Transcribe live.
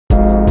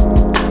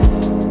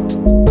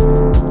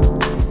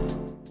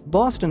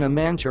Boston: a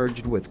man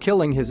charged with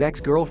killing his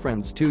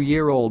ex-girlfriend's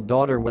 2-year-old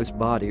daughter's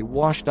body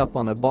washed up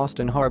on a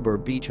Boston Harbor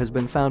beach has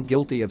been found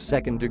guilty of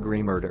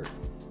second-degree murder.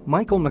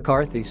 Michael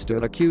McCarthy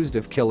stood accused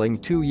of killing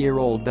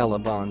 2-year-old Bella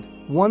Bond,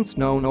 once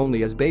known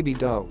only as Baby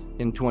Doe,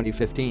 in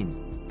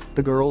 2015.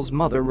 The girl's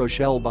mother,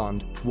 Rachelle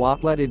Bond,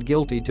 pleaded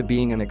guilty to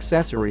being an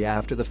accessory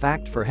after the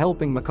fact for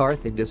helping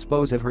McCarthy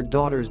dispose of her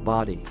daughter's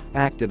body,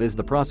 acted as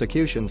the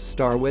prosecution's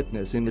star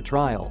witness in the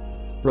trial.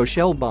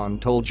 Rachelle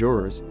Bond told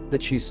jurors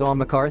that she saw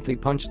McCarthy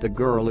punch the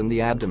girl in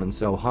the abdomen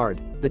so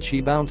hard that she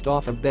bounced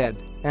off a bed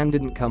and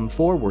didn't come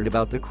forward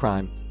about the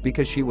crime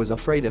because she was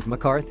afraid of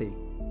McCarthy.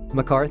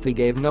 McCarthy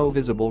gave no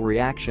visible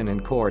reaction in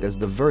court as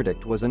the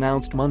verdict was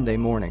announced Monday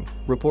morning,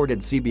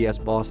 reported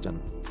CBS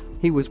Boston.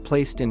 He was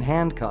placed in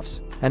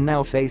handcuffs and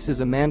now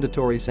faces a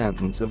mandatory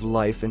sentence of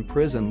life in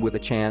prison with a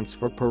chance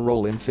for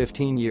parole in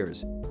 15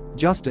 years.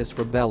 Justice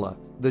for Bella,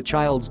 the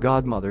child's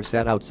godmother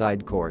said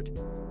outside court.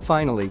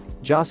 Finally,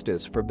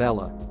 justice for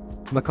Bella.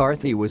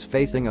 McCarthy was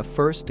facing a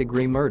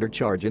first-degree murder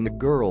charge in the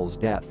girl's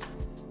death.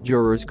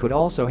 Jurors could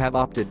also have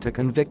opted to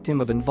convict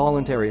him of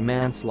involuntary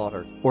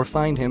manslaughter or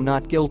find him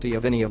not guilty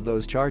of any of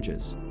those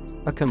charges.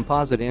 A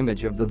composite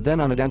image of the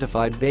then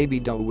unidentified Baby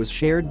Doe was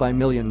shared by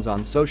millions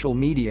on social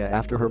media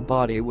after her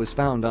body was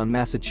found on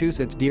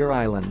Massachusetts' Deer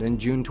Island in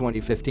June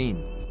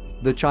 2015.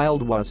 The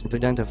child wasn't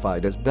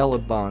identified as Bella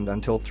Bond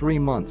until 3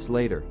 months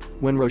later,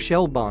 when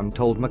Rachelle Bond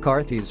told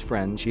McCarthy's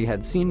friend she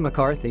had seen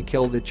McCarthy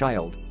kill the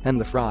child and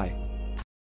the fry.